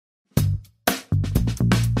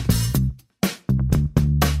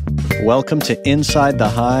Welcome to Inside the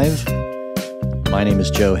Hive. My name is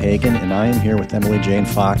Joe Hagan, and I am here with Emily Jane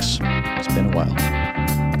Fox. It's been a while.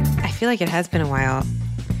 I feel like it has been a while.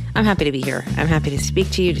 I'm happy to be here. I'm happy to speak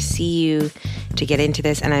to you, to see you, to get into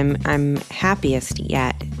this, and I'm happiest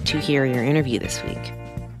yet to hear your interview this week.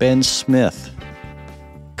 Ben Smith,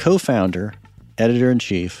 co-founder,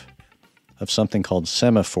 editor-in-chief of something called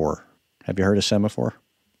Semafor. Have you heard of Semafor?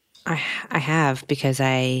 I have, because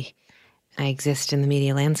I exist in the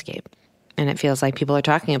media landscape, and it feels like people are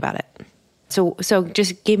talking about it. So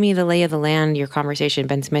just give me the lay of the land, your conversation.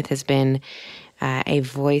 Ben Smith has been a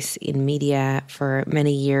voice in media for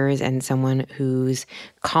many years, and someone whose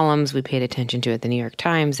columns we paid attention to at the New York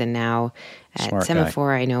Times, and now at Smart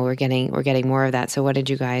Semafor. guy. I know we're getting more of that. So what did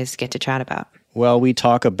you guys get to chat about? Well, we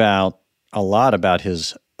talk a lot about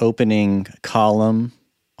his opening column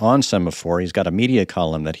on Semafor. He's got a media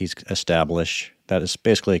column that he's established that is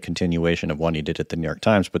basically a continuation of one he did at the New York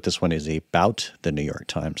Times, but this one is about the New York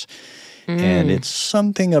Times. And it's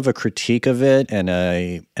something of a critique of it and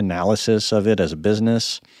a analysis of it as a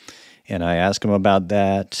business. And I ask him about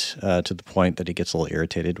that to the point that he gets a little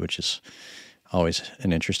irritated, which is always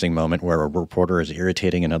an interesting moment where a reporter is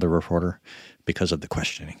irritating another reporter because of the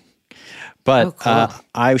questioning. But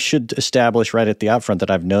I should establish right at the outfront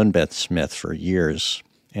that I've known Ben Smith for years,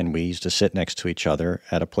 and we used to sit next to each other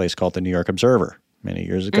at a place called the New York Observer many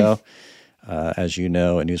years ago. As you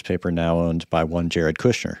know, a newspaper now owned by one Jared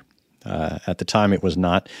Kushner. At the time, it was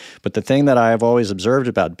not. But the thing that I have always observed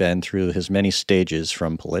about Ben through his many stages,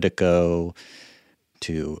 from Politico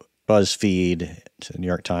to BuzzFeed to the New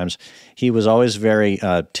York Times, he was always very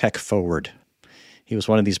tech forward. He was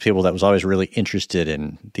one of these people that was always really interested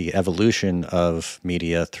in the evolution of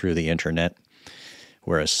media through the internet,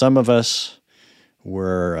 whereas some of us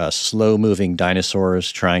were slow-moving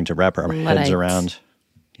dinosaurs trying to wrap our heads around.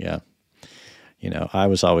 Yeah. I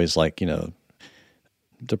was always like,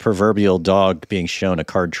 the proverbial dog being shown a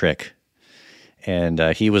card trick. And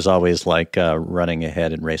he was always like running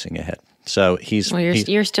ahead and racing ahead. So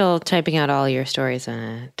you're still typing out all your stories on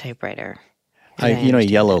a typewriter. A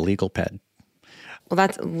yellow legal pad. Well,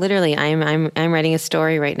 that's literally, I'm writing a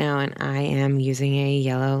story right now, and I am using a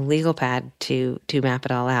yellow legal pad to map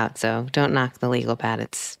it all out. So don't knock the legal pad.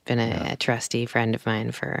 It's been a trusty friend of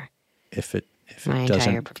mine for my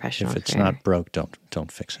entire professional career. If it's career. Not broke, don't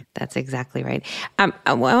fix it. That's exactly right.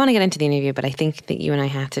 I want to get into the interview, but I think that you and I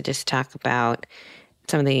have to just talk about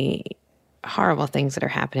some of the horrible things that are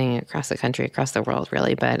happening across the country, across the world,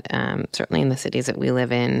 really, but certainly in the cities that we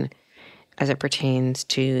live in, as it pertains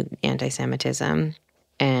to anti-Semitism.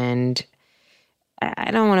 And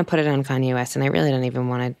I don't want to put it on Kanye West, and I really don't even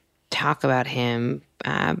want to talk about him,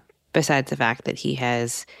 besides the fact that he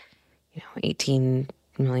has 18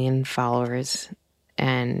 million followers,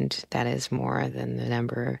 and that is more than the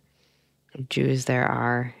number of Jews there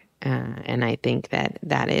are. And I think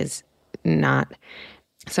that is not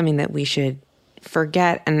something that we should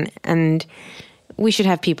forget. And we should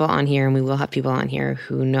have people on here, and we will have people on here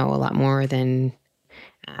who know a lot more than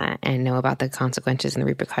and know about the consequences and the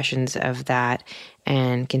repercussions of that,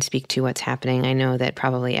 and can speak to what's happening. I know that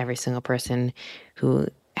probably every single person who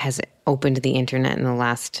has opened the internet in the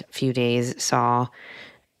last few days saw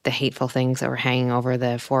the hateful things that were hanging over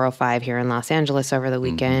the 405 here in Los Angeles over the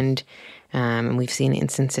weekend. And we've seen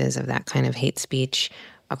instances of that kind of hate speech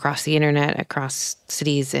across the internet, across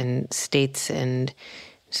cities and states and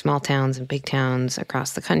small towns and big towns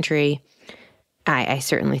across the country. I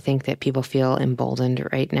certainly think that people feel emboldened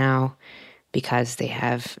right now because they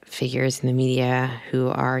have figures in the media who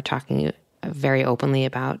are talking very openly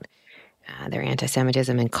about their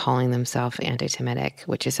anti-Semitism and calling themselves anti-Semitic,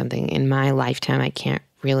 which is something in my lifetime I can't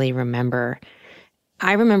really remember.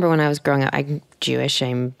 I remember when I was growing up, I'm Jewish.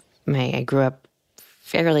 I grew up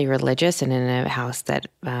fairly religious and in a house that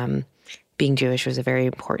being Jewish was a very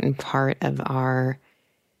important part of our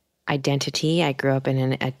identity. I grew up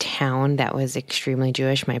in a town that was extremely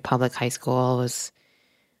Jewish. My public high school was,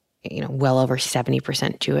 well over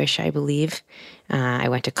 70% Jewish, I believe. I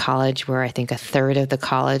went to college where I think a third of the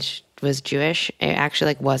college was Jewish. It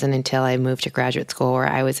actually wasn't until I moved to graduate school where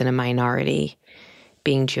I was in a minority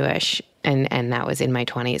being Jewish, and that was in my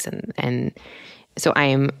 20s. And so I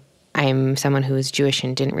am someone who is Jewish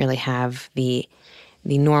and didn't really have the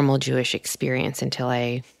normal Jewish experience until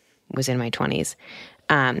I was in my 20s.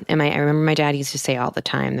 I remember my dad used to say all the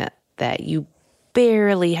time that you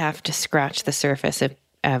barely have to scratch the surface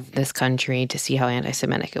of this country to see how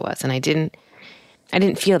anti-Semitic it was. And I didn't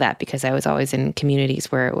feel that because I was always in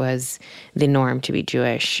communities where it was the norm to be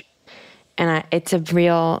Jewish. And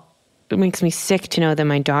it makes me sick to know that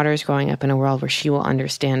my daughter's growing up in a world where she will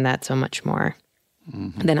understand that so much more.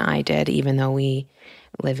 than I did, even though we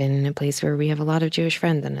live in a place where we have a lot of Jewish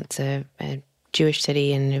friends and it's a Jewish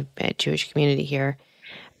city and a Jewish community here.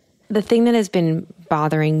 The thing that has been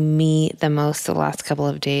bothering me the most the last couple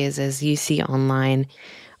of days is you see online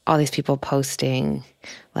all these people posting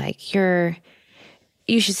like, you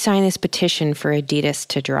should sign this petition for Adidas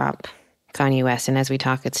to drop Kanye West. And as we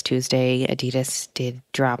talk, it's Tuesday. Adidas did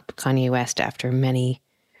drop Kanye West after many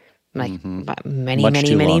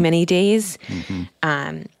days.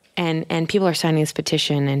 And people are signing this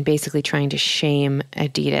petition and basically trying to shame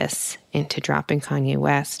Adidas into dropping Kanye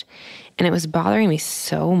West. And it was bothering me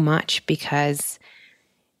so much because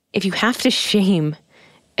if you have to shame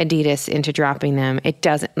Adidas into dropping them, it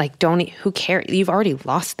doesn't, who cares? You've already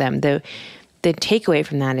lost them. The takeaway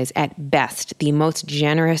from that is, at best, the most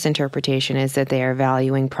generous interpretation is that they are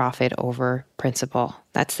valuing profit over principle.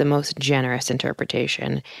 That's the most generous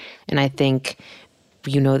interpretation. And I think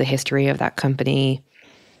the history of that company.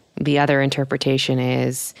 The other interpretation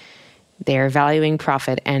is they're valuing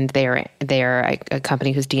profit and they're a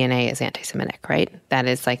company whose DNA is anti-Semitic, right? That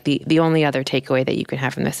is like the only other takeaway that you can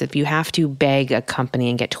have from this. If you have to beg a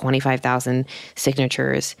company and get 25,000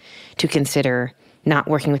 signatures to consider not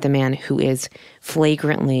working with a man who is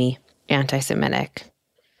flagrantly anti-Semitic,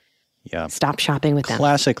 stop shopping with them.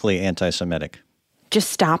 Classically anti-Semitic.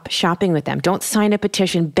 Just stop shopping with them. Don't sign a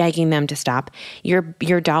petition begging them to stop. Your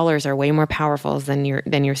dollars are way more powerful than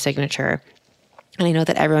your signature. And I know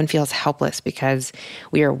that everyone feels helpless because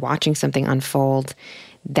we are watching something unfold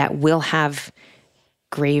that will have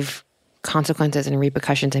grave consequences and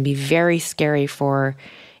repercussions and be very scary for,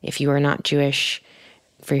 if you are not Jewish,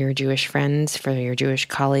 for your Jewish friends, for your Jewish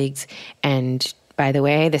colleagues. And by the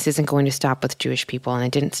way, this isn't going to stop with Jewish people, and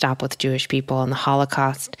it didn't stop with Jewish people in the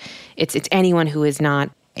Holocaust. It's anyone who is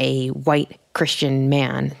not a white Christian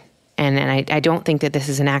man. And I don't think that this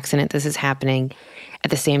is an accident. This is happening at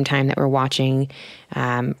the same time that we're watching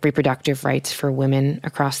reproductive rights for women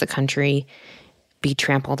across the country be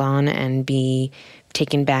trampled on and be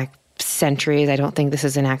taken back centuries. I don't think this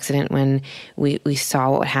is an accident when we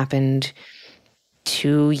saw what happened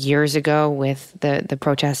 2 years ago with the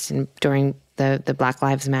protests and during the Black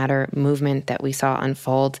Lives Matter movement that we saw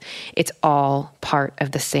unfold. It's all part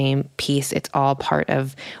of the same piece. It's all part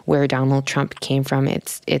of where Donald Trump came from.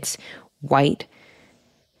 It's white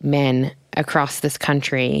men across this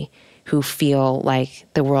country who feel like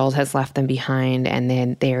the world has left them behind, and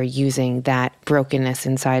then they are using that brokenness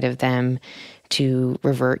inside of them to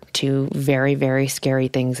revert to very, very scary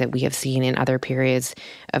things that we have seen in other periods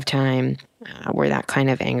of time where that kind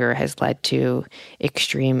of anger has led to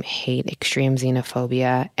extreme hate, extreme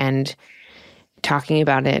xenophobia. And talking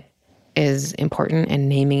about it is important and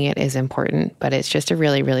naming it is important, but it's just a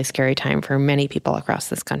really, really scary time for many people across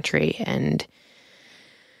this country. And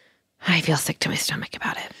I feel sick to my stomach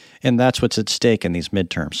about it. And that's what's at stake in these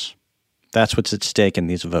midterms. That's what's at stake in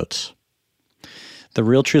these votes. The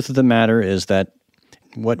real truth of the matter is that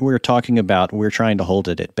what we're talking about, we're trying to hold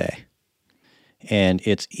it at bay. And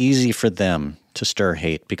it's easy for them to stir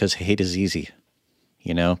hate because hate is easy.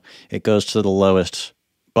 It goes to the lowest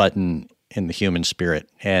button in the human spirit.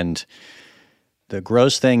 And the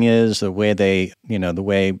gross thing is the way the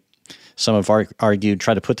way some have argued,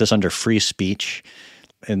 try to put this under free speech,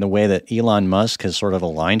 in the way that Elon Musk has sort of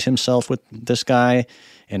aligned himself with this guy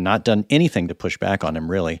and not done anything to push back on him,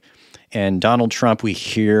 really. And Donald Trump, we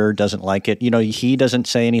hear, doesn't like it. He doesn't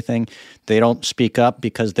say anything. They don't speak up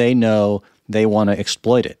because they know they want to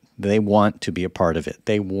exploit it. They want to be a part of it.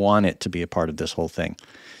 They want it to be a part of this whole thing.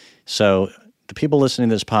 So the people listening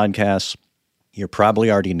to this podcast, you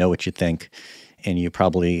probably already know what you think, and you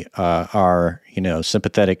probably are,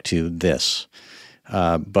 sympathetic to this.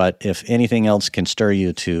 But if anything else can stir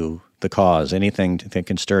you to the cause, anything that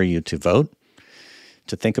can stir you to vote,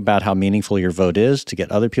 to think about how meaningful your vote is, to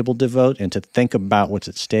get other people to vote, and to think about what's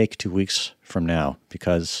at stake 2 weeks from now,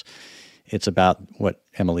 because it's about what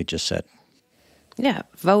Emily just said. Yeah,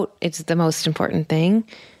 vote. It's the most important thing.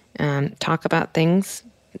 Talk about things,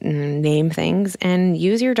 name things, and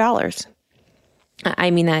use your dollars.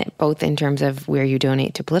 I mean that both in terms of where you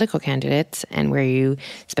donate to political candidates and where you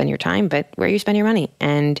spend your time, but where you spend your money.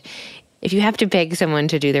 And if you have to beg someone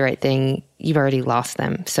to do the right thing, you've already lost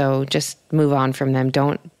them. So just move on from them.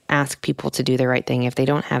 Don't ask people to do the right thing. If they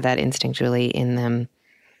don't have that instinctually in them,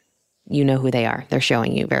 you know who they are. They're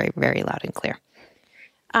showing you very, very loud and clear.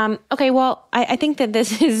 Okay, well, I think that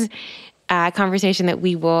this is a conversation that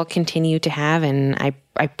we will continue to have, and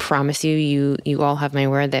I promise you all have my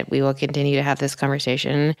word that we will continue to have this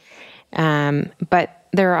conversation. But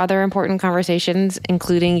there are other important conversations,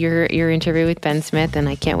 including your interview with Ben Smith, and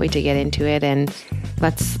I can't wait to get into it. And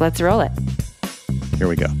let's roll it. Here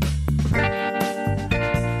we go.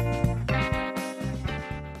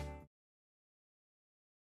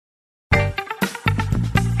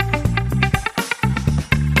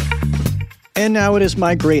 And now it is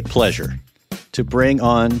my great pleasure to bring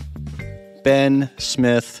on Ben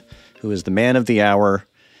Smith, who is the man of the hour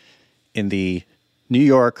in the New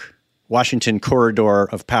York, Washington corridor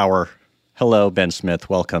of power. Hello, Ben Smith.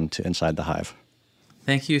 Welcome to Inside the Hive.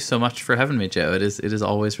 Thank you so much for having me, Joe. It is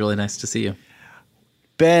always really nice to see you.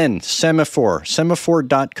 Ben, Semafor.com.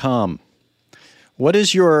 What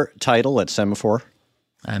is your title at Semafor?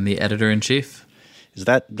 I'm the editor-in-chief.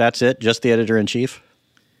 That's it? Just the editor-in-chief?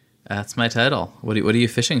 That's my title. What are you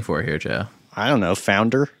fishing for here, Joe? I don't know.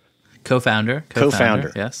 Founder? Co-founder.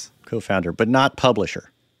 Yes. Co-founder, but not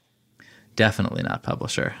publisher. Definitely not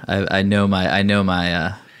publisher. I know my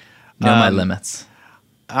limits.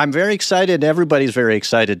 I'm very excited. Everybody's very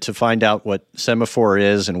excited to find out what Semafor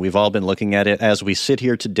is, and we've all been looking at it as we sit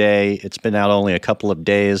here today. It's been out only a couple of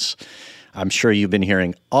days. I'm sure you've been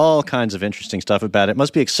hearing all kinds of interesting stuff about it. It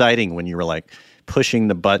must be exciting when you were like pushing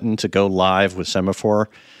the button to go live with Semafor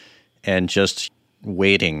and just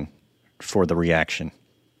waiting for the reaction.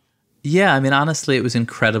 Yeah, I mean, honestly, it was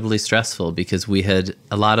incredibly stressful because we had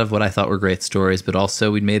a lot of what I thought were great stories, but also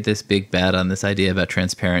we'd made this big bet on this idea about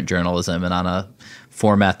transparent journalism and on a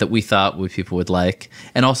format that we thought people would like,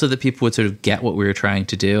 and also that people would sort of get what we were trying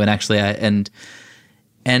to do. And actually, and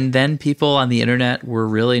then people on the internet were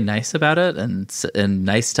really nice about it and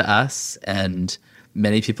nice to us, and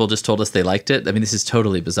many people just told us they liked it. I mean, this is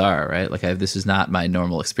totally bizarre, right? Like, this is not my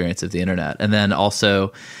normal experience of the internet. And then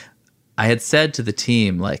also, I had said to the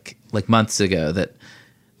team like months ago that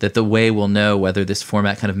the way we'll know whether this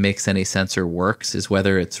format kind of makes any sense or works is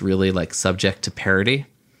whether it's really like subject to parody,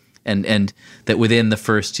 and that within the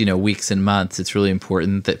first weeks and months, it's really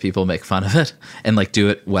important that people make fun of it and like do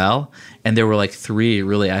it well. And there were like 3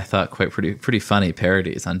 really, I thought, pretty funny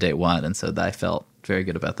parodies on day one, and so I felt very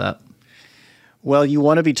good about that. Well, you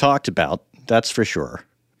want to be talked about, that's for sure.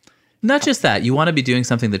 Not just that, you want to be doing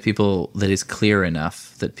something that is clear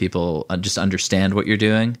enough that people just understand what you're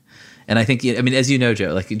doing. And I think, I mean, as you know,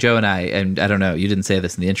 Joe, like Joe and I don't know, you didn't say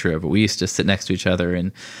this in the intro, but we used to sit next to each other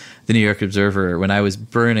in the New York Observer when I was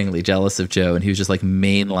burningly jealous of Joe, and he was just like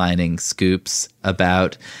mainlining scoops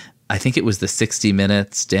about, I think it was the 60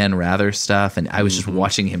 Minutes Dan Rather stuff, and I was just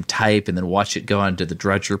watching him type and then watch it go on to the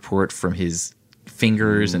Drudge Report from his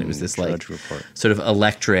fingers, and it was this like sort of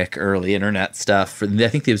electric early internet stuff. I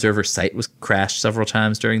think the Observer site was crashed several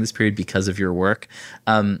times during this period because of your work.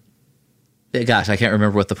 Gosh, I can't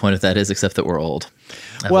remember what the point of that is, except that we're old.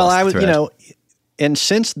 Well, I was, and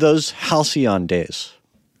since those halcyon days,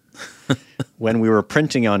 when we were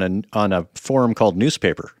printing on a forum called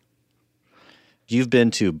Newspaper, you've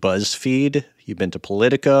been to BuzzFeed, you've been to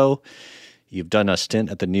Politico, you've done a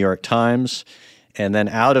stint at the New York Times, and then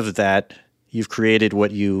out of that, you've created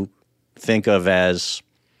what you think of as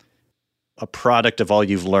a product of all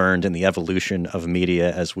you've learned in the evolution of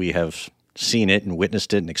media as we have seen it and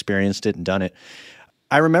witnessed it and experienced it and done it.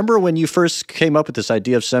 I remember when you first came up with this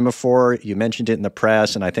idea of Semafor, you mentioned it in the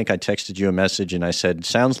press, and I think I texted you a message and I said,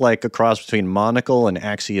 sounds like a cross between Monocle and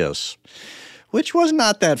Axios, which was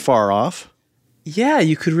not that far off. Yeah,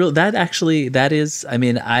 you could really, that is, I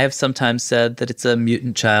mean, I have sometimes said that it's a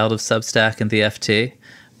mutant child of Substack and the FT,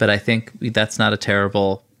 but I think that's not a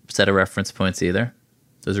terrible set of reference points either.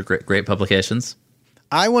 Those are great publications.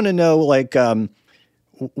 I want to know, like,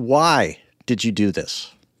 why did you do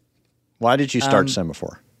this? Why did you start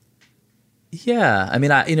Semafor? Yeah, I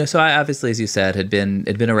mean, so I obviously, as you said, had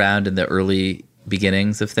been around in the early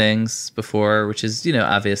beginnings of things before, which is,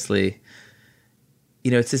 obviously,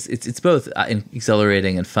 it's both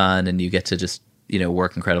exhilarating and fun, and you get to just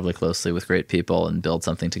work incredibly closely with great people and build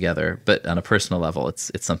something together. But on a personal level,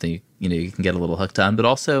 it's something you can get a little hooked on. But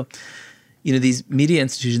also, these media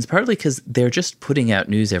institutions, partly because they're just putting out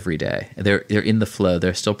news every day. They're in the flow.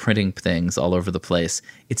 They're still printing things all over the place.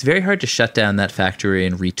 It's very hard to shut down that factory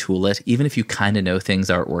and retool it, even if you kind of know things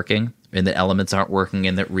aren't working and that elements aren't working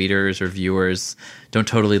and that readers or viewers don't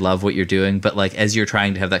totally love what you're doing. But like, as you're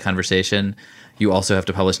trying to have that conversation, you also have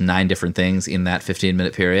to publish 9 different things in that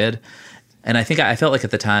 15-minute period. And I think I felt like at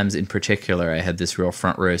the Times in particular, I had this real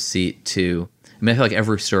front row seat to, I feel like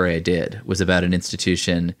every story I did was about an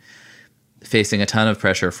institution facing a ton of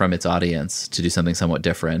pressure from its audience to do something somewhat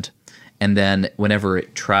different. And then whenever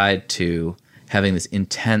it tried to, having this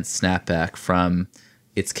intense snapback from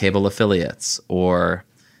its cable affiliates or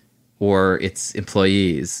its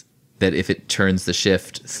employees, that if it turns the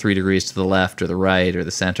shift 3 degrees to the left or the right or the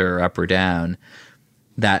center or up or down,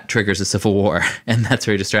 that triggers a civil war, and that's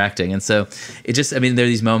very distracting. And so it just, I mean, there are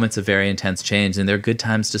these moments of very intense change, and they're good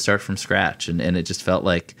times to start from scratch. And it just felt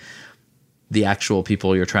like the actual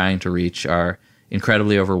people you're trying to reach are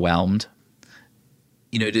incredibly overwhelmed.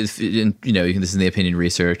 This is in the opinion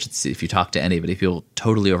research. It's, if you talk to anybody, people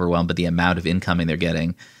totally overwhelmed by the amount of incoming they're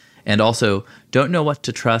getting, and also don't know what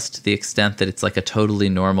to trust to the extent that it's like a totally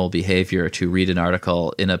normal behavior to read an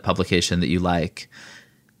article in a publication that you like,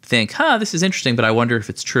 think, this is interesting, but I wonder if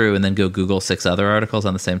it's true, and then go Google 6 other articles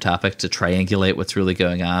on the same topic to triangulate what's really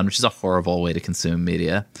going on, which is a horrible way to consume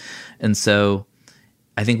media. And so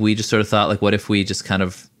I think we just sort of thought, like, what if we just kind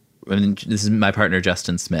of, I mean, this is my partner,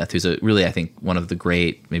 Justin Smith, who's really, I think, one of the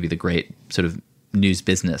great, maybe the great sort of news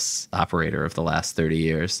business operator of the last 30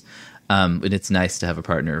 years. And it's nice to have a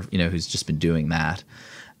partner, who's just been doing that.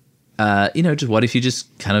 Just what if you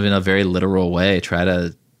just kind of in a very literal way try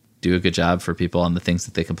to do a good job for people on the things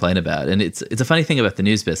that they complain about. And it's a funny thing about the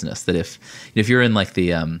news business that if you're in like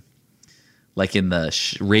the in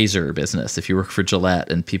the razor business, if you work for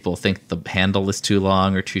Gillette and people think the handle is too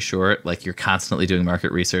long or too short, like you're constantly doing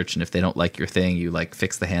market research, and if they don't like your thing, you like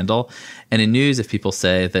fix the handle. And in news, if people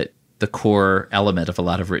say that the core element of a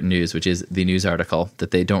lot of written news, which is the news article,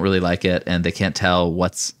 that they don't really like it and they can't tell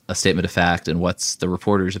what's a statement of fact and what's the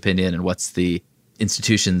reporter's opinion and what's the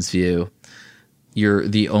institution's view, you're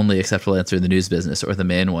the only acceptable answer in the news business, or the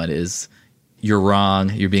main one is, you're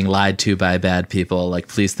wrong, you're being lied to by bad people, like,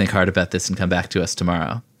 please think hard about this and come back to us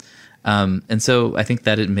tomorrow. And so I think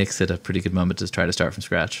that it makes it a pretty good moment to try to start from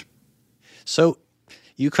scratch. So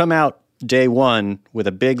you come out day one with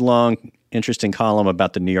a big, long, interesting column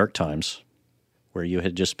about the New York Times, where you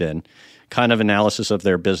had just been, kind of analysis of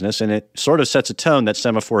their business, and it sort of sets a tone that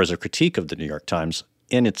Semafor is a critique of the New York Times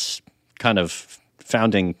in its kind of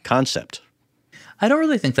founding concept. I don't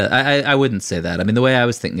really think that. I wouldn't say that. I mean, the way I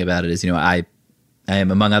was thinking about it is, I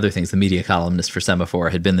am, among other things, the media columnist for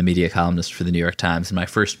Semafor, had been the media columnist for the New York Times. And my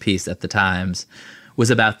first piece at the Times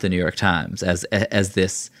was about the New York Times as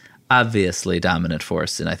this obviously dominant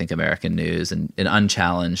force in, I think, American news, and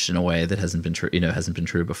unchallenged in a way that hasn't been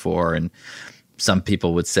true before. And some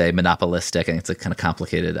people would say monopolistic. I think it's a kind of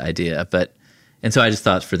complicated idea. And so I just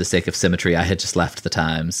thought, for the sake of symmetry, I had just left the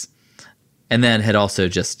Times, and then had also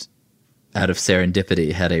just, out of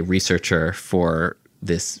serendipity, had a researcher for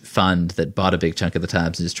this fund that bought a big chunk of the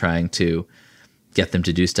Times and is trying to get them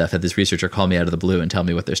to do stuff. Had this researcher call me out of the blue and tell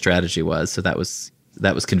me what their strategy was. So that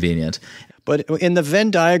was convenient. But in the Venn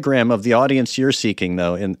diagram of the audience you're seeking,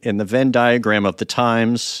 though, in the Venn diagram of the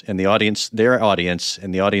Times and the audience, their audience,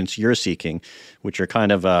 and the audience you're seeking, which are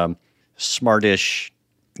kind of a smartish,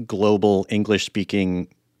 global, English-speaking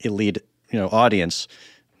elite, audience,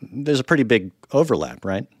 there's a pretty big overlap,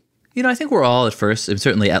 right? I think we're all at first, and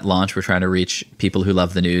certainly at launch, we're trying to reach people who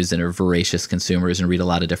love the news and are voracious consumers and read a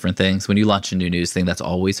lot of different things. When you launch a new news thing, that's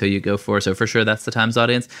always who you go for. So for sure, that's the Times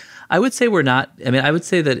audience. I would say we're not, I would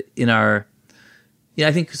say that in our,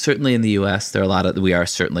 I think certainly in the US, we are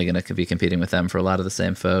certainly going to be competing with them for a lot of the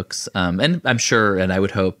same folks. And I'm sure, and I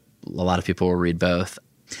would hope, a lot of people will read both.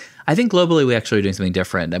 I think globally, we actually are doing something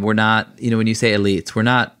different. And we're not, when you say elites, we're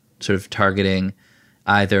not sort of targeting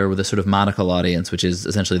either with a sort of monocle audience, which is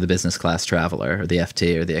essentially the business class traveler or the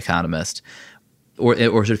FT or the economist, or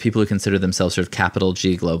sort of people who consider themselves sort of capital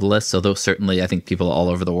G globalists. Although certainly I think people all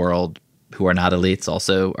over the world who are not elites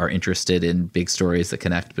also are interested in big stories that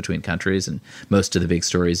connect between countries, and most of the big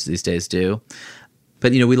stories these days do.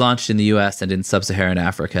 But, we launched in the US and in sub-Saharan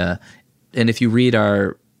Africa. And if you read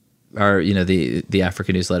our the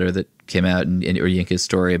Africa newsletter that came out, and Yinka's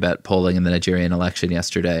story about polling in the Nigerian election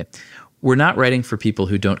yesterday, we're not writing for people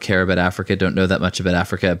who don't care about Africa, don't know that much about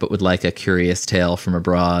Africa, but would like a curious tale from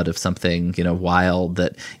abroad of something, wild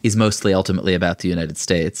that is mostly ultimately about the United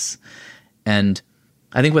States. And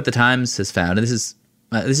I think what the Times has found, and this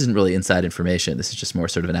isn't really inside information, this is just more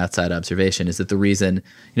sort of an outside observation, is that the reason,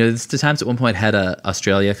 the Times at one point had a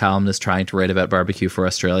Australia columnist trying to write about barbecue for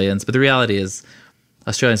Australians, but the reality is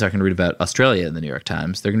Australians aren't going to read about Australia in the New York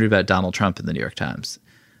Times. They're going to read about Donald Trump in the New York Times.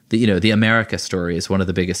 The America story is one of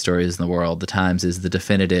the biggest stories in the world. The Times is the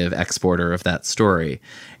definitive exporter of that story.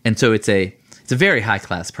 And so it's a very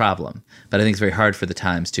high-class problem. But I think it's very hard for the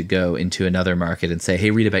Times to go into another market and say,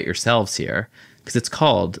 hey, read about yourselves here, because it's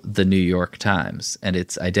called the New York Times. And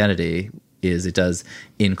its identity is it does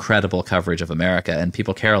incredible coverage of America, and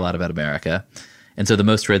people care a lot about America. And so the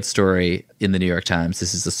most read story in the New York Times,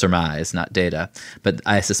 this is a surmise, not data, but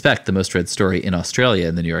I suspect the most read story in Australia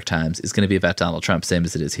in the New York Times is going to be about Donald Trump, same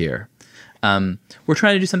as it is here. We're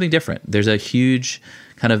trying to do something different. There's a huge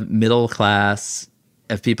kind of middle class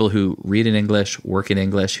of people who read in English, work in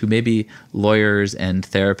English, who may be lawyers and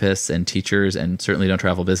therapists and teachers and certainly don't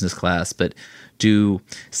travel business class, but do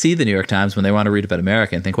see the New York Times when they want to read about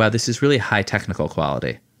America and think, wow, this is really high technical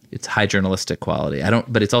quality. It's high journalistic quality.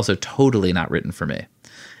 But it's also totally not written for me.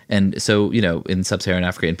 And so, in Sub-Saharan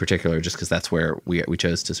Africa in particular, just because that's where we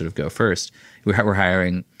chose to sort of go first, we're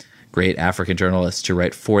hiring great African journalists to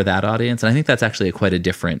write for that audience. And I think that's actually quite a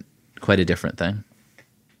different thing.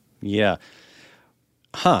 Yeah.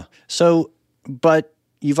 Huh. So, but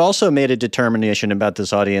you've also made a determination about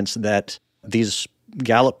this audience that these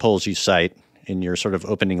Gallup polls you cite in your sort of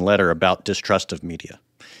opening letter about distrust of media.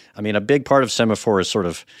 I mean, a big part of Semaphore's sort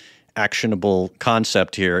of actionable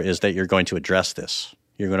concept here is that you're going to address this.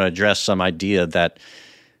 You're going to address some idea that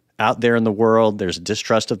out there in the world, there's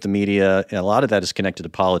distrust of the media, and a lot of that is connected to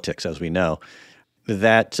politics, as we know,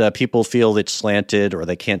 that people feel it's slanted or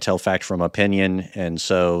they can't tell fact from opinion. And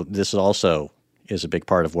so this also is a big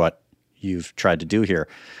part of what you've tried to do here.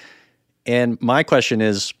 And my question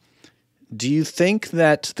is, do you think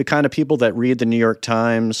that the kind of people that read the New York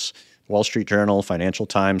Times, Wall Street Journal, Financial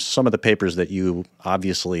Times, some of the papers that you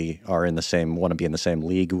obviously are want to be in the same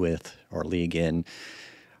league with or league in,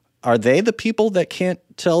 are they the people that can't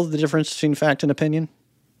tell the difference between fact and opinion?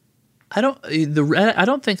 I don't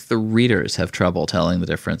think the readers have trouble telling the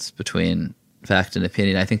difference between fact and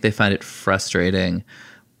opinion. I think they find it frustrating.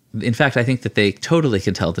 In fact, I think that they totally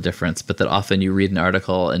can tell the difference, but that often you read an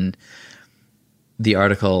article and the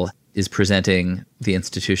article is presenting the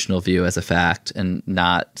institutional view as a fact and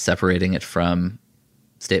not separating it from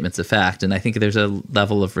statements of fact. And I think there's a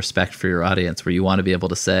level of respect for your audience where you want to be able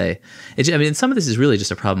to say, some of this is really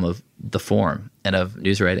just a problem of the form and of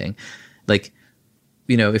news writing. Like,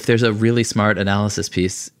 if there's a really smart analysis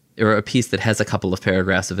piece or a piece that has a couple of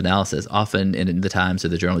paragraphs of analysis, often in the Times or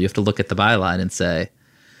the Journal, you have to look at the byline and say,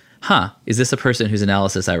 is this a person whose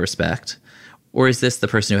analysis I respect? Or is this the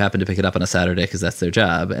person who happened to pick it up on a Saturday because that's their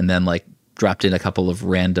job and then dropped in a couple of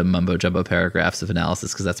random mumbo jumbo paragraphs of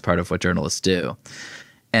analysis because that's part of what journalists do?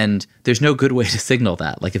 And there's no good way to signal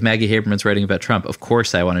that. Like if Maggie Haberman's writing about Trump, of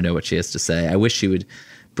course I want to know what she has to say. I wish she would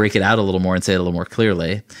break it out a little more and say it a little more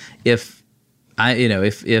clearly. If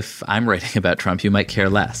I'm writing about Trump, you might care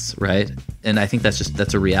less, right? And I think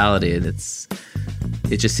that's a reality, and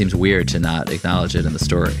it just seems weird to not acknowledge it in the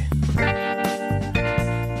story.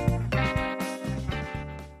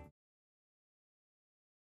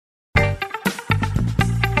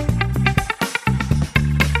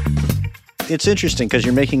 It's interesting because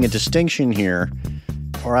you're making a distinction here,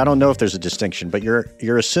 or I don't know if there's a distinction, but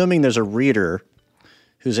you're assuming there's a reader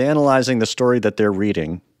who's analyzing the story that they're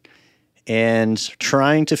reading and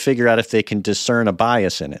trying to figure out if they can discern a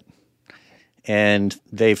bias in it. And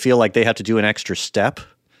they feel like they have to do an extra step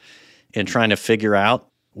in trying to figure out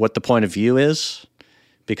what the point of view is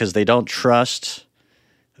because they don't trust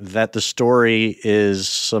that the story is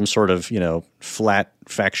some sort of, flat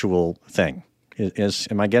factual thing.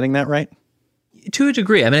 Am I getting that right? To a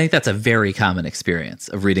degree. I think that's a very common experience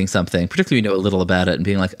of reading something, particularly you know a little about it and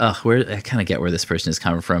being like, I kind of get where this person is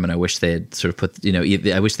coming from, and I wish they had sort of put,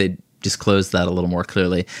 I wish they'd disclosed that a little more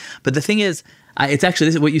clearly. But the thing is, it's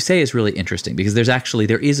actually, what you say is really interesting because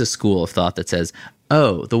there is a school of thought that says,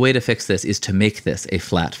 the way to fix this is to make this a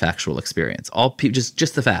flat factual experience. All people,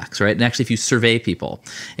 just the facts, right? And actually, if you survey people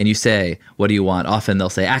and you say, what do you want? Often they'll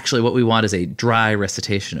say, actually, what we want is a dry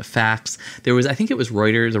recitation of facts. I think it was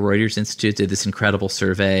Reuters, the Reuters Institute did this incredible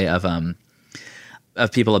survey of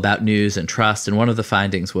people about news and trust. And one of the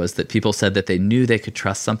findings was that people said that they knew they could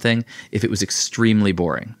trust something if it was extremely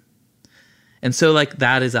boring. And so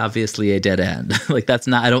that is obviously a dead end. That's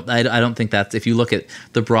not, I don't think that's, if you look at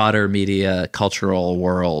the broader media cultural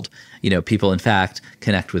world, people in fact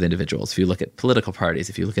connect with individuals. If you look at political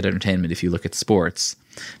parties, if you look at entertainment, if you look at sports,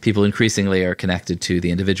 people increasingly are connected to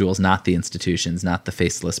the individuals, not the institutions, not the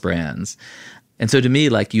faceless brands. And so to me,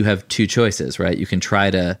 you have two choices, right? You can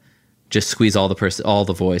try to just squeeze all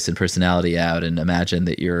the voice and personality out and imagine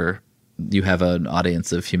that you have an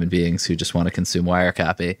audience of human beings who just want to consume wire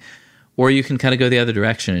copy. Or you can kind of go the other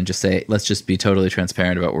direction and just say, let's just be totally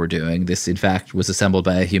transparent about what we're doing. This, in fact, was assembled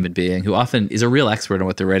by a human being who often is a real expert on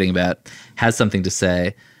what they're writing about, has something to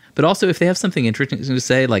say. But also, if they have something interesting to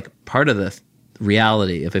say, part of the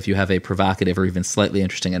reality of if you have a provocative or even slightly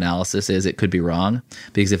interesting analysis is it could be wrong.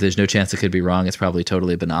 Because if there's no chance it could be wrong, it's probably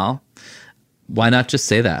totally banal. Why not just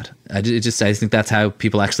say that? I think that's how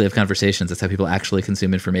people actually have conversations. That's how people actually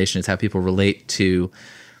consume information. It's how people relate to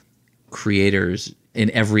creators in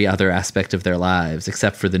every other aspect of their lives,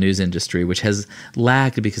 except for the news industry, which has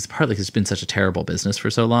lagged partly because it's been such a terrible business for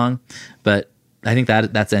so long. But I think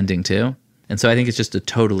that's ending too. And so I think it's just a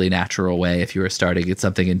totally natural way, if you were starting at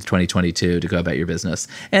something in 2022, to go about your business.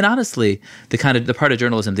 And honestly, the part of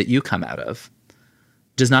journalism that you come out of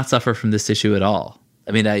does not suffer from this issue at all.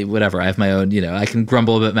 I mean, I have my own, I can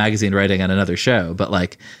grumble about magazine writing on another show, but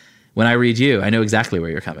like when I read you, I know exactly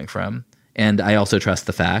where you're coming from. And I also trust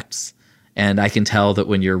the facts. And I can tell that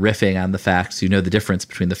when you're riffing on the facts, you know the difference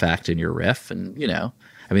between the fact and your riff. And,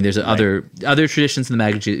 I mean, there's other traditions in the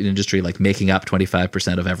magazine industry, like making up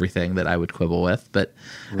 25% of everything, that I would quibble with. But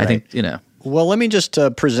I think, Well, let me just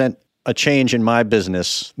present a change in my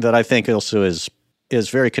business that I think also is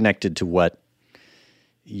very connected to what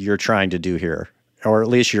you're trying to do here, or at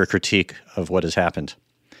least your critique of what has happened,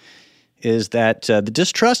 is that the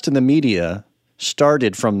distrust in the media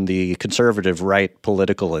started from the conservative right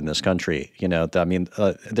political in this country.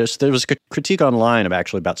 There was a critique online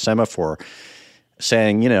about Semafor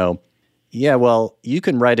saying, yeah, well, you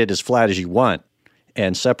can write it as flat as you want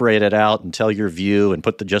and separate it out and tell your view and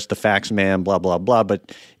put just the facts man, blah, blah, blah.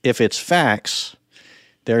 But if it's facts,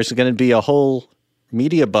 there's going to be a whole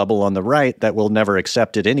media bubble on the right that will never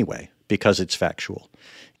accept it anyway because it's factual.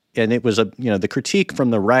 And it was the critique from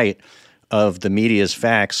the right of the media's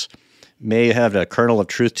facts may have a kernel of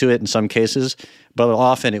truth to it in some cases, but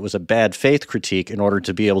often it was a bad faith critique in order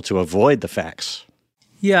to be able to avoid the facts.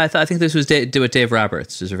 Yeah, I think this was what Dave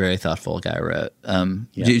Roberts, who's a very thoughtful guy, wrote. Do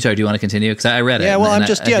you want to continue? Because I read it. Yeah, well, I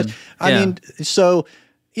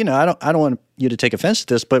don't want you to take offense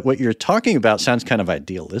to this, but what you're talking about sounds kind of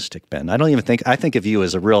idealistic, Ben. I think of you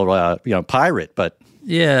as a real, pirate, but.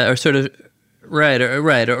 Yeah, or sort of, right,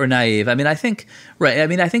 or naive. I think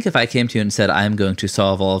if I came to you and said, I'm going to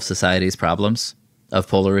solve all of society's problems of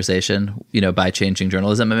polarization, by changing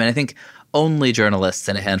journalism, I think only journalists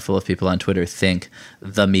and a handful of people on Twitter think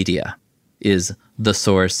the media is the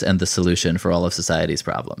source and the solution for all of society's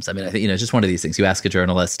problems. I think, it's just one of these things. You ask a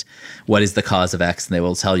journalist, what is the cause of X? And they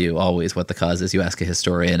will tell you always what the cause is. You ask a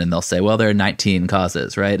historian and they'll say, well, there are 19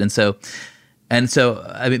 causes, right? And so,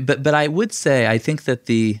 but I would say, I think that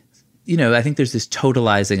I think there's this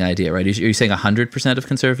totalizing idea, right? Are you saying 100% of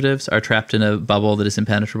conservatives are trapped in a bubble that is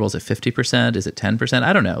impenetrable? Is it 50%? Is it 10%?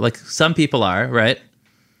 I don't know. Like some people are, right?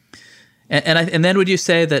 And then would you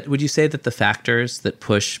say that the factors that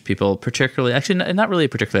push people, particularly, actually not really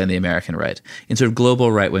particularly on the American right, in sort of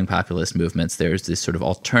global right-wing populist movements, there's this sort of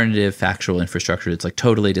alternative factual infrastructure that's like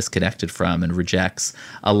totally disconnected from and rejects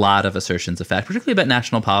a lot of assertions of fact, particularly about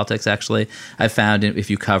national politics, actually. I've found if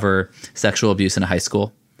you cover sexual abuse in a high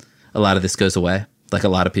school, a lot of this goes away. Like a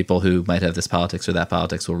lot of people who might have this politics or that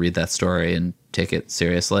politics will read that story and take it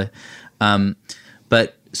seriously.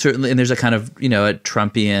 But certainly, and there's a kind of, a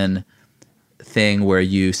Trumpian thing where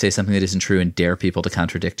you say something that isn't true and dare people to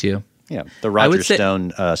contradict you. Yeah, the Roger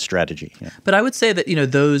Stone strategy. Yeah. But I would say that,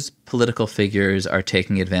 those political figures are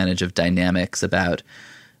taking advantage of dynamics about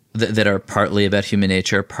that are partly about human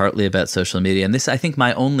nature, partly about social media. And this, I think,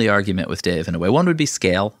 my only argument with Dave, in a way, one would be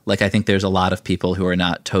scale. Like, I think there's a lot of people who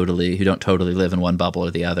don't totally live in one bubble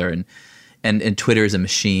or the other. And Twitter is a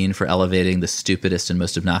machine for elevating the stupidest and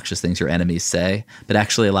most obnoxious things your enemies say. But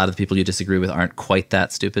actually, a lot of the people you disagree with aren't quite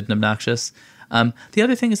that stupid and obnoxious. The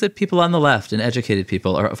other thing is that people on the left and educated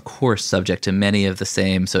people are, of course, subject to many of the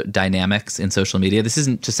same dynamics in social media. This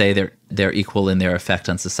isn't to say they're equal in their effect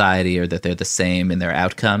on society or that they're the same in their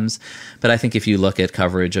outcomes. But I think if you look at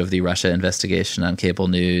coverage of the Russia investigation on cable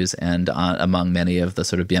news and among many of the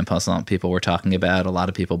sort of bien-pensant people we're talking about, a lot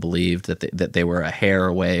of people believed that they were a hair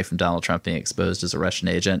away from Donald Trump being exposed as a Russian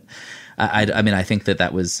agent. I think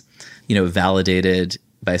that was, validated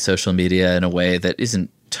by social media in a way that isn't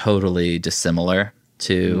totally dissimilar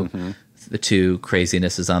to the two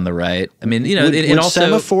crazinesses on the right. Would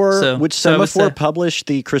Semafor publish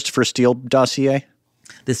the Christopher Steele dossier?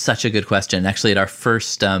 This is such a good question. Actually, at our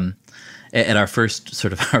first all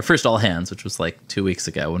hands, which was like 2 weeks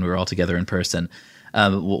ago when we were all together in person,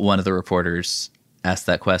 one of the reporters asked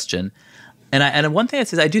that question. And one thing I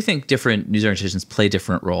say is I do think different news organizations play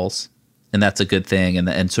different roles. And that's a good thing,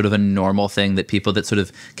 and sort of a normal thing that people that sort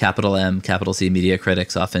of capital M, capital C media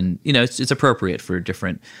critics often, it's appropriate for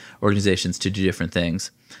different organizations to do different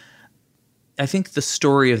things. I think the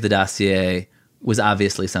story of the dossier was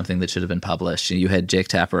obviously something that should have been published. You had Jake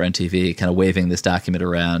Tapper on TV kind of waving this document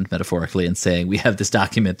around metaphorically and saying, we have this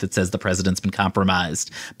document that says the president's been compromised,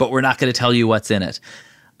 but we're not going to tell you what's in it.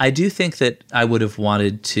 I do think that I would have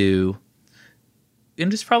wanted to,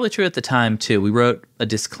 and it's probably true at the time too, we wrote a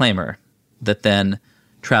disclaimer that then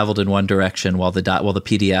traveled in one direction while the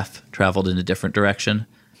PDF traveled in a different direction.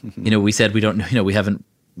 We said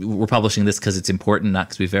we're publishing this because it's important, not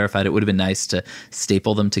because we verified it. Would have been nice to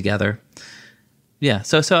staple them together. yeah.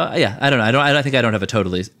 So yeah, I don't know. I think I don't have a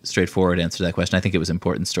totally straightforward answer to that question. I think it was an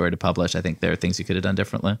important story to publish. I think there are things you could have done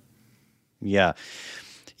differently. Yeah.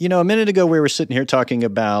 A minute ago we were sitting here talking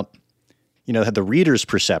about, the reader's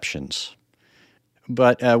perceptions.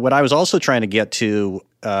 But what I was also trying to get to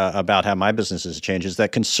about how my business has changed is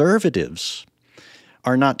that conservatives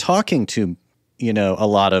are not talking to, a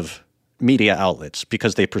lot of media outlets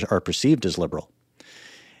because they are perceived as liberal.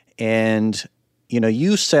 And,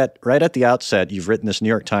 you set right at the outset, you've written this New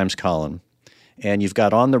York Times column, and you've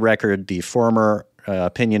got on the record the former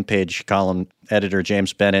opinion page column editor,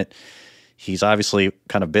 James Bennett. He's obviously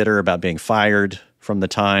kind of bitter about being fired from the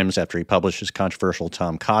Times after he published his controversial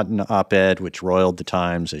Tom Cotton op-ed, which roiled the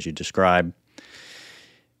Times, as you described.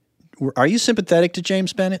 Are you sympathetic to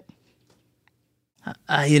James Bennett?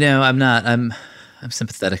 I'm not. I'm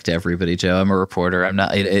sympathetic to everybody, Joe. I'm a reporter. I'm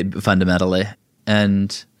not fundamentally,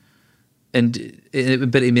 but I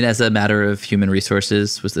mean, as a matter of human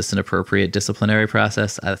resources, was this an appropriate disciplinary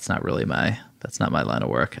process? That's not my line of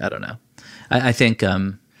work. I don't know. I think.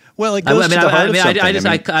 Well, it goes to the heart of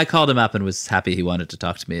something. I called him up and was happy he wanted to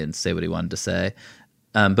talk to me and say what he wanted to say.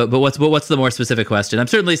 But what's the more specific question? I'm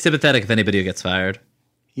certainly sympathetic if anybody who gets fired.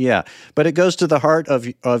 Yeah, but it goes to the heart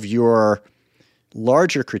of your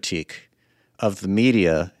larger critique of the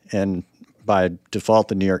media and by default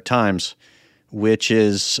the New York Times, which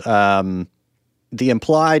is the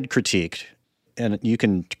implied critique, and you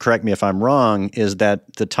can correct me if I'm wrong, is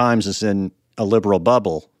that the Times is in a liberal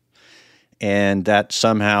bubble. And that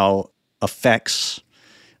somehow affects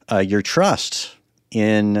your trust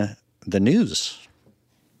in the news.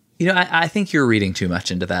 I think you're reading too much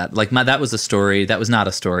into that. Like that was a story. That was not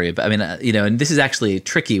a story. But I mean, and this is actually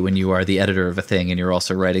tricky when you are the editor of a thing and you're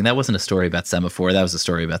also writing. That wasn't a story about Semaphore. That was a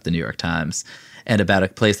story about the New York Times and about a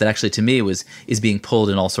place that actually, to me, is being pulled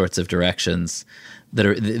in all sorts of directions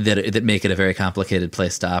that make it a very complicated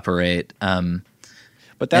place to operate.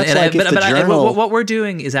 But that's journal. What we're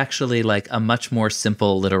doing is actually like a much more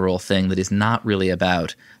simple, literal thing that is not really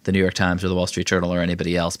about the New York Times or the Wall Street Journal or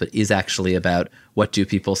anybody else, but is actually about what do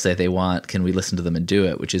people say they want? Can we listen to them and do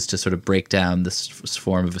it? Which is to sort of break down this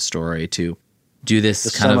form of a story, to do this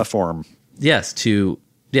semaphore. Yes, to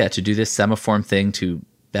do this semaphore thing, to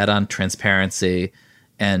bet on transparency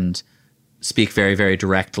and speak very, very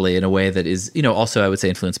directly in a way that is, also I would say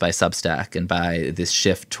influenced by Substack and by this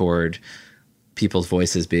shift toward people's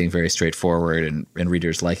voices being very straightforward and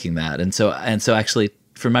readers liking that. And so actually,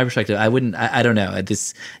 from my perspective, I don't know.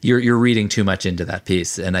 You're reading too much into that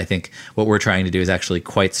piece. And I think what we're trying to do is actually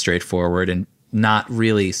quite straightforward and not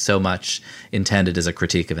really so much intended as a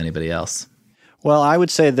critique of anybody else. Well, I would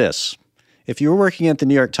say this. If you were working at the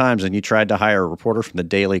New York Times and you tried to hire a reporter from the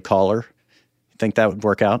Daily Caller, you think that would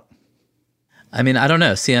work out? I mean, I don't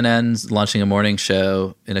know. CNN's launching a morning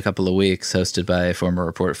show in a couple of weeks, hosted by a former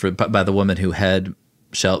reporter, by the woman who had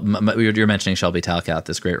you're mentioning Shelby Talcott,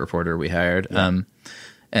 this great reporter we hired. Yeah.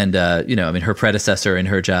 I mean, her predecessor in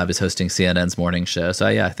her job is hosting CNN's morning show. So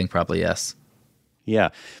yeah, I think probably yes. Yeah,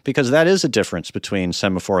 because that is a difference between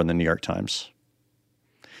Semaphore and the New York Times.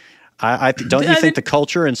 Don't you think the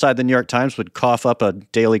culture inside the New York Times would cough up a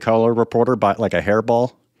Daily Caller reporter by like a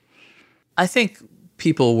hairball? I think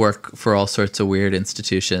people work for all sorts of weird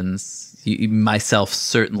institutions, myself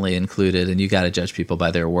certainly included, and you got to judge people by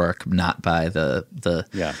their work, not by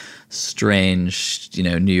the strange,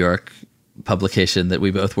 New York publication that we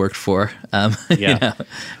both worked for. At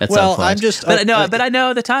some point. But I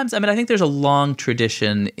know the Times. I mean, I think there's a long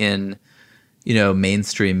tradition in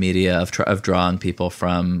mainstream media of drawing people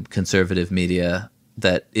from conservative media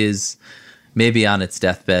that is maybe on its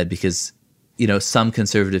deathbed because some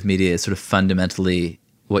conservative media is sort of fundamentally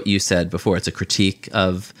what you said before. It's a critique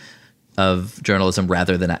of journalism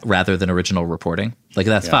rather than original reporting. Like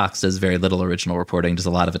that's Fox does very little original reporting, does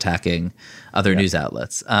a lot of attacking other news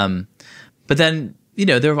outlets. But then,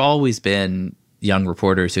 there have always been young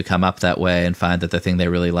reporters who come up that way and find that the thing they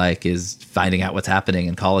really like is finding out what's happening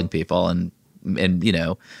and calling people and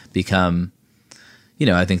become,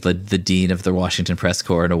 I think the dean of the Washington Press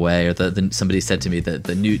Corps in a way, or somebody said to me that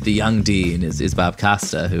the young dean is Bob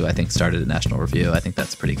Costa, who I think started at National Review. I think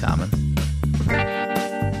that's pretty common.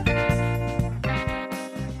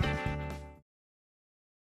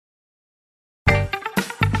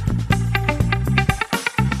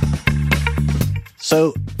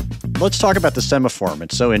 So let's talk about the Semaphore.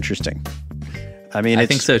 It's so interesting. I mean, I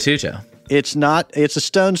think so too, Joe. It's a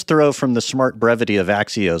stone's throw from the smart brevity of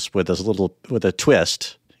Axios with a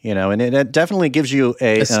twist. And it definitely gives you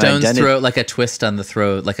a stone's throw, like a twist on the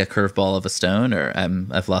throat, like a curveball of a stone, or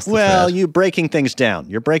I've lost the thread. You're breaking things down.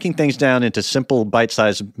 You're breaking things down into simple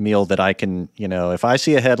bite-sized meal that I can, if I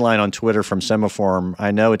see a headline on Twitter from Semaforum, I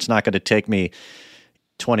know it's not going to take me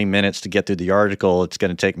 20 minutes to get through the article. It's going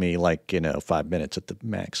to take me 5 minutes at the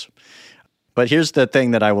max. But here's the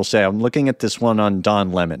thing that I will say. I'm looking at this one on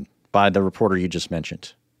Don Lemon by the reporter you just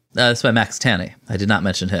mentioned. That's by Max Tanney. I did not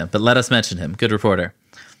mention him, but let us mention him. Good reporter.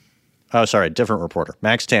 Oh, sorry, different reporter,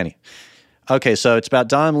 Max Tanney. Okay, so it's about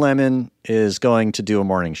Don Lemon is going to do a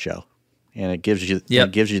morning show, and it gives you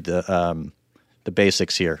the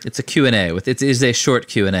basics here. It's a Q&A it is a short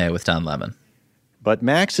Q&A with Don Lemon. But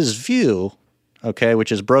Max's view,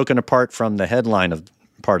 which is broken apart from the headline of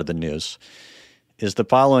part of the news, is the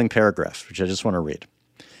following paragraph, which I just want to read.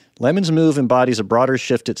 Lemon's move embodies a broader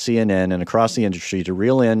shift at CNN and across the industry to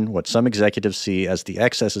reel in what some executives see as the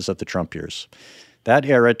excesses of the Trump years. That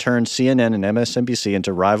era turned CNN and MSNBC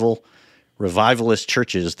into revivalist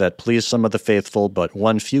churches that pleased some of the faithful but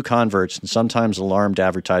won few converts and sometimes alarmed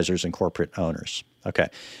advertisers and corporate owners. Okay,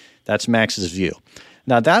 that's Max's view.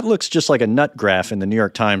 Now, that looks just like a nut graph in the New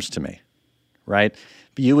York Times to me, right?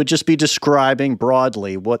 You would just be describing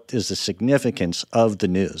broadly what is the significance of the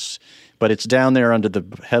news, but it's down there under the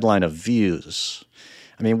headline of views.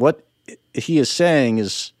 I mean, what he is saying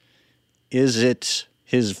is it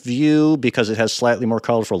his view because it has slightly more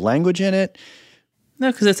colorful language in it?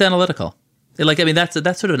 No, because it's analytical.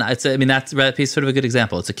 That's sort of that piece sort of a good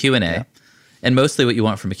example. It's a Q&A, yeah. And mostly what you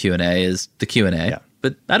want from a Q&A is the Q&A. Yeah.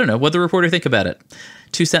 But I don't know, what the reporter think about it.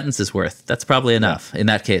 2 sentences worth. That's probably enough in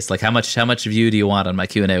that case. Like how much view do you want on my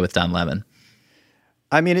Q&A with Don Lemon?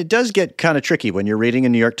 I mean, it does get kind of tricky when you're reading a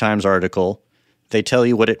New York Times article. They tell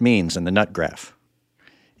you what it means in the nut graph.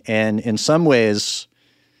 And in some ways,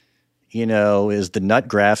 is the nut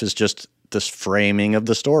graph is just this framing of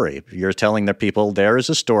the story. You're telling the people there is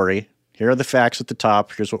a story. Here are the facts at the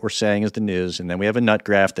top. Here's what we're saying is the news. And then we have a nut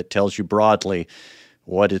graph that tells you broadly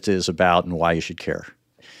what it is about and why you should care.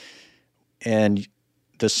 And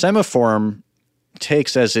the Semaforum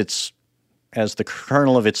takes as the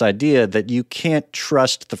kernel of its idea that you can't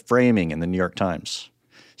trust the framing in the New York Times.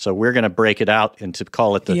 So we're going to break it out and to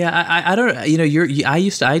call it the... Yeah, I don't...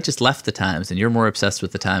 I just left the Times, and you're more obsessed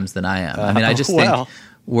with the Times than I am. I mean, I just think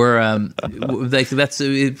we're...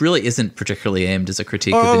 it really isn't particularly aimed as a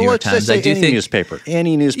critique of the New York Times. I do think...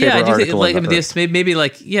 Any newspaper article. Maybe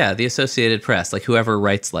the Associated Press, like whoever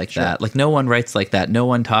writes like that. Like no one writes like that. No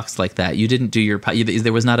one talks like that. You didn't do your...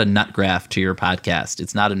 there was not a nut graph to your podcast.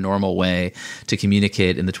 It's not a normal way to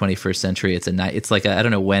communicate in the 21st century. It's like I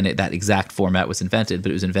don't know when that exact format was invented,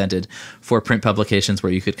 but it was invented for print publications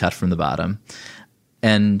where you could cut from the bottom.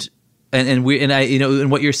 And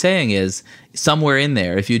what you're saying is somewhere in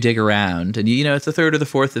there, if you dig around, and it's the third or the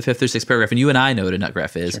fourth, the fifth or sixth paragraph, and you and I know what a nut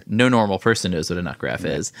graph is. Sure. No normal person knows what a nut graph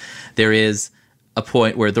is. There is a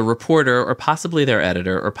point where the reporter, or possibly their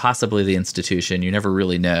editor, or possibly the institution, you never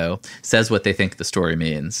really know, says what they think the story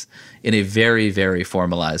means in a very, very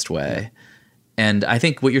formalized way. And I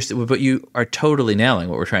think what you are totally nailing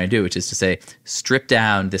what we're trying to do, which is to say, strip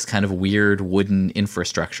down this kind of weird wooden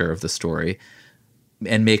infrastructure of the story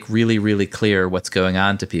and make really, really clear what's going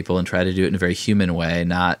on to people and try to do it in a very human way,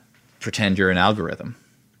 not pretend you're an algorithm.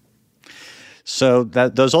 So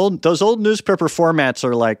those old newspaper formats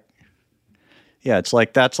are like, it's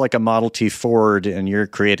like that's like a Model T Ford and you're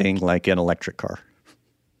creating like an electric car.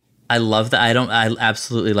 I love that. I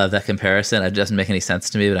absolutely love that comparison. It doesn't make any sense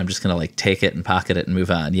to me, but I'm just going to take it and pocket it and move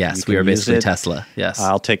on. Yes, we are basically Tesla. Yes.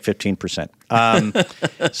 I'll take 15%.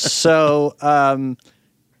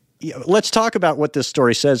 Let's talk about what this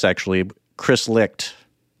story says, actually. Chris Licht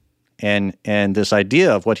and this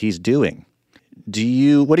idea of what he's doing. What do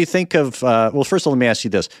you think of, first of all, let me ask you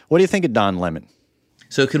this. What do you think of Don Lemon?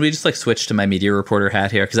 So can we just switch to my media reporter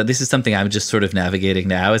hat here? Because this is something I'm just sort of navigating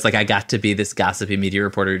now. It's like I got to be this gossipy media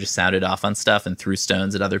reporter who just sounded off on stuff and threw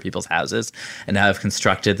stones at other people's houses. And now I've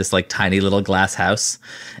constructed this tiny little glass house.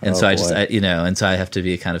 And so I have to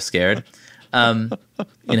be kind of scared. What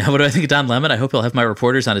do I think of Don Lemon? I hope he'll have my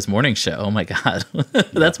reporters on his morning show. Oh my God.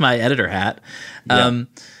 That's my editor hat.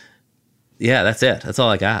 That's it. That's all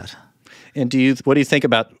I got. And what do you think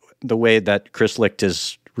about the way that Chris Licht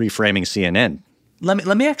is reframing CNN?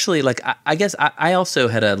 Let me actually I guess I also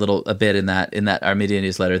had a bit in that our media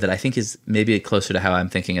newsletter that I think is maybe closer to how I'm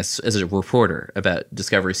thinking as a reporter about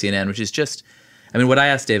Discovery CNN, which is just, what I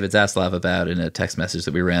asked David Zaslav about in a text message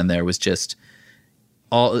that we ran there was just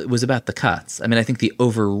it was about the cuts. I think the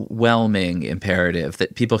overwhelming imperative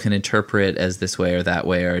that people can interpret as this way or that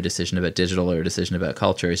way, or a decision about digital or a decision about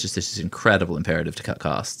culture, is just this incredible imperative to cut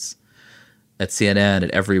costs. at CNN,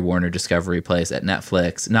 at every Warner Discovery place, at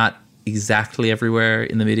Netflix, not exactly everywhere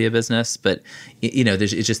in the media business, but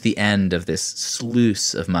it's just the end of this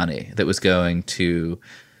sluice of money that was going to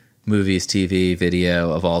movies, TV,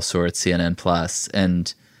 video of all sorts, CNN Plus.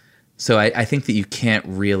 And so I think that you can't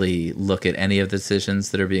really look at any of the decisions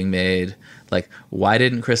that are being made. Like, why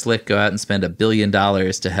didn't Chris Lick go out and spend $1 billion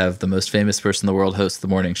to have the most famous person in the world host the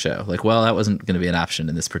morning show? Like, well, that wasn't going to be an option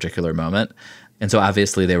in this particular moment. And so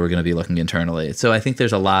obviously they were going to be looking internally. So I think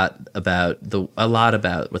there's a lot about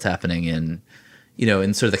what's happening in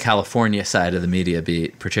sort of the California side of the media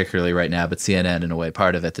beat, particularly right now, but CNN in a way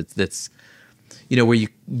part of it that's where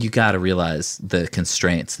you got to realize the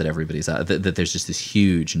constraints that everybody's that there's just this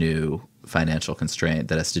huge new financial constraint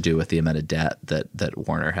that has to do with the amount of debt that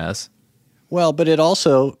Warner has. Well, but it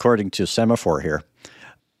also, according to Semafor here,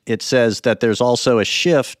 it says that there's also a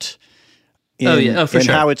shift in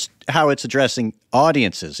sure. how it's addressing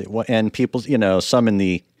audiences and people, some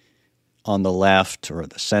on the left or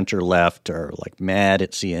the center left are like mad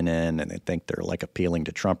at CNN and they think they're like appealing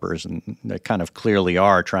to Trumpers, and they kind of clearly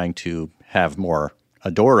are trying to have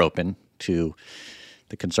a door open to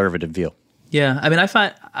the conservative view. Yeah, I mean,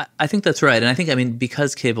 I think that's right, and I think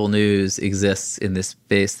because cable news exists in this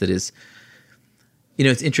space that is,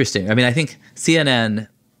 it's interesting. I mean, I think CNN.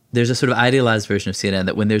 There's a sort of idealized version of CNN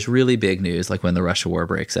that when there's really big news, like when the Russia war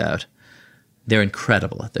breaks out, they're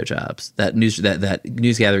incredible at their jobs. That news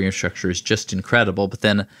gathering infrastructure is just incredible. But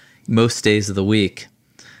then most days of the week,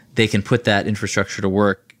 they can put that infrastructure to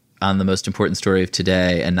work on the most important story of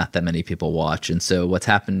today, and not that many people watch. And so what's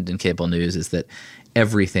happened in cable news is that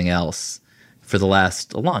everything else for the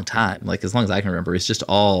last a long time, like as long as I can remember, is just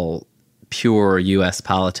all pure U.S.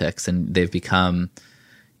 politics, and they've become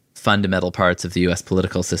fundamental parts of the U.S.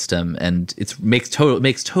 political system, and it makes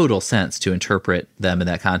total sense to interpret them in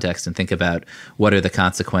that context and think about what are the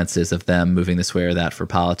consequences of them moving this way or that for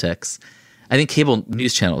politics. I think cable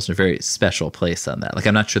news channels are a very special place on that. Like,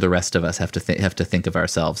 I'm not sure the rest of us have to think of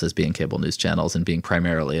ourselves as being cable news channels and being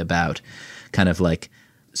primarily about kind of like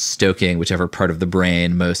stoking whichever part of the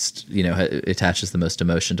brain most attaches the most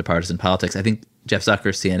emotion to partisan politics. I think Jeff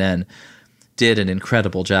Zucker's CNN did an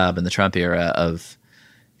incredible job in the Trump era of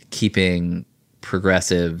keeping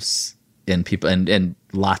progressives and people and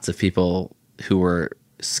lots of people who were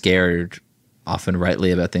scared, often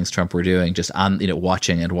rightly, about things Trump were doing, just on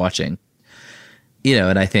watching.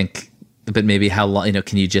 And I think, but maybe how long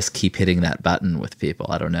can you just keep hitting that button with people?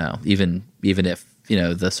 I don't know. Even if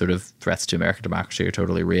the sort of threats to American democracy are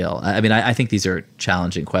totally real. I think these are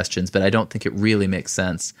challenging questions, but I don't think it really makes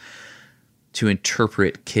sense to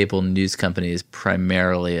interpret cable news companies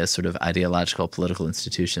primarily as sort of ideological political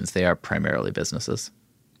institutions. They are primarily businesses.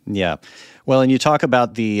 Yeah. Well, and you talk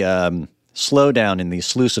about the slowdown in the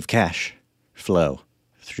sluice of cash flow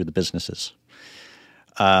through the businesses.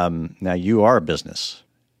 Now, you are a business,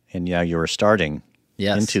 and now you are starting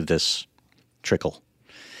into this trickle.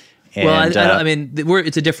 And,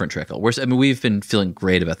 it's a different trickle. We've been feeling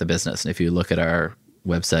great about the business, and if you look at our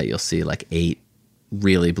website, you'll see like 8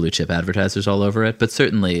 really blue chip advertisers all over it. But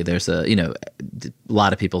certainly there's a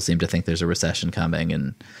lot of people seem to think there's a recession coming,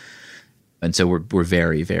 and so we're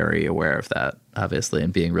very, very aware of that, obviously,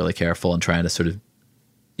 and being really careful and trying to sort of,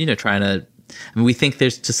 we think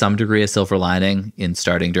there's to some degree a silver lining in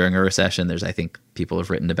starting during a recession. I think people have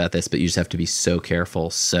written about this, but you just have to be so careful,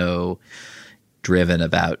 so driven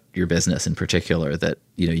about your business in particular that,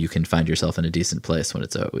 you can find yourself in a decent place when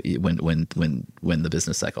when the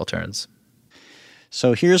business cycle turns.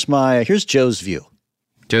 So here's Joe's view.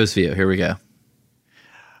 Joe's view. Here we go.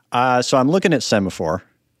 So I'm looking at Semafor.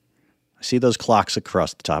 I see those clocks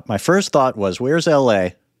across the top. My first thought was, where's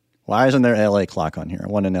L.A.? Why isn't there an L.A. clock on here? I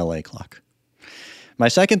want an L.A. clock. My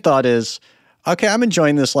second thought is, okay, I'm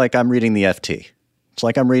enjoying this like I'm reading the FT. It's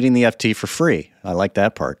like I'm reading the FT for free. I like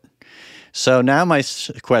that part. So now my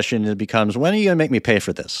question becomes, when are you going to make me pay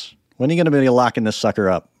for this? When are you going to be locking this sucker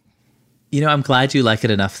up? I'm glad you like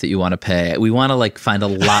it enough that you want to pay. We want to find a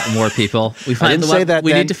lot more people. We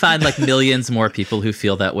need to find millions more people who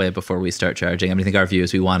feel that way before we start charging. I think our view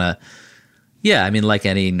is we want to, like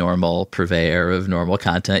any normal purveyor of normal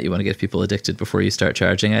content, you want to get people addicted before you start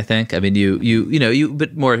charging, I think.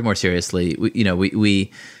 But more seriously,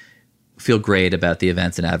 we feel great about the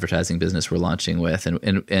events and advertising business we're launching with,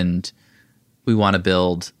 and we want to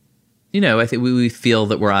build. I think we feel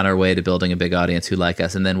that we're on our way to building a big audience who like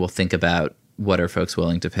us, and then we'll think about what are folks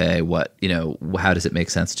willing to pay, how does it make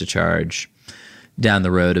sense to charge, down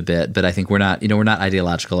the road a bit, but I think we're not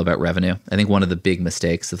ideological about revenue. I think one of the big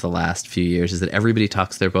mistakes of the last few years is that everybody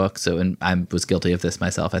talks their book. So, and I was guilty of this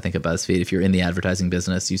myself, I think at BuzzFeed. If you're in the advertising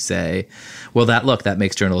business, you say, well, that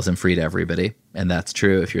makes journalism free to everybody. And that's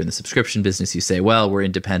true. If you're in the subscription business, you say, well, we're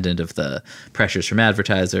independent of the pressures from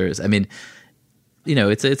advertisers. I mean,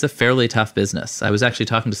 it's a fairly tough business. I was actually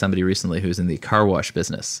talking to somebody recently who's in the car wash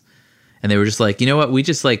business. And they were just like, you know what? We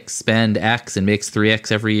just like spend X and makes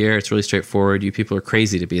 3X every year. It's really straightforward. You people are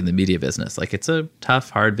crazy to be in the media business. Like, it's a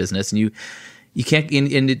tough, hard business. And you can't,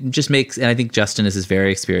 and it just makes, and I think Justin is this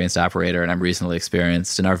very experienced operator and I'm reasonably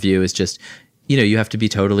experienced. And our view is just, you have to be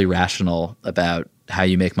totally rational about how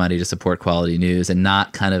you make money to support quality news and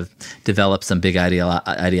not kind of develop some big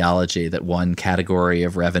ideology that one category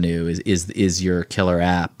of revenue is your killer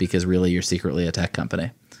app because really you're secretly a tech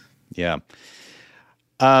company. Yeah.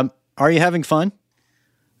 Are you having fun?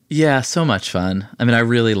 Yeah, so much fun. I mean, I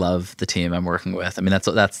really love the team I'm working with. I mean, that's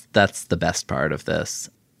the best part of this.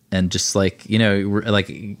 And just like,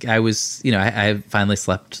 I was, I finally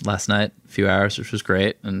slept last night a few hours, which was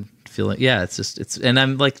great. And feeling, and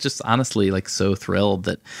I'm like, just honestly, like so thrilled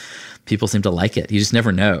that people seem to like it. You just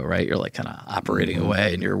never know, right? You're like kind of operating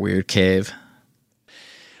away in your weird cave.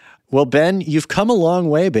 Well, Ben, you've come a long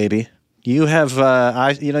way, baby. You have,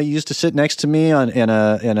 you used to sit next to me in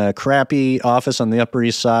a crappy office on the Upper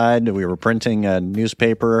East Side. We were printing a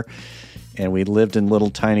newspaper, and we lived in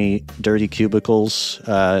little tiny dirty cubicles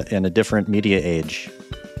in a different media age.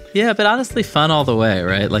 Yeah, but honestly, fun all the way,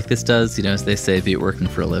 right? Like this does, as they say, beat working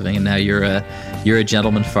for a living. And now you're a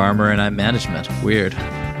gentleman farmer, and I'm management. Weird.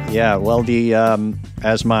 Yeah. Well,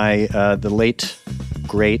 as the late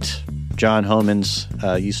great John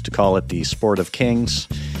Homans used to call it, the sport of kings.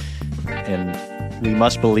 And we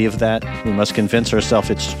must believe that. We must convince ourselves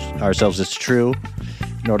it's true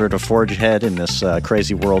in order to forge ahead in this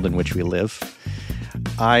crazy world in which we live.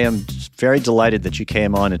 I am very delighted that you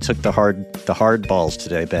came on and took the hard balls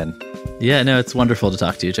today, Ben. Yeah, no, it's wonderful to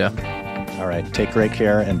talk to you, Joe. All right. Take great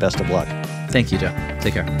care and best of luck. Thank you, Joe.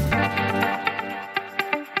 Take care.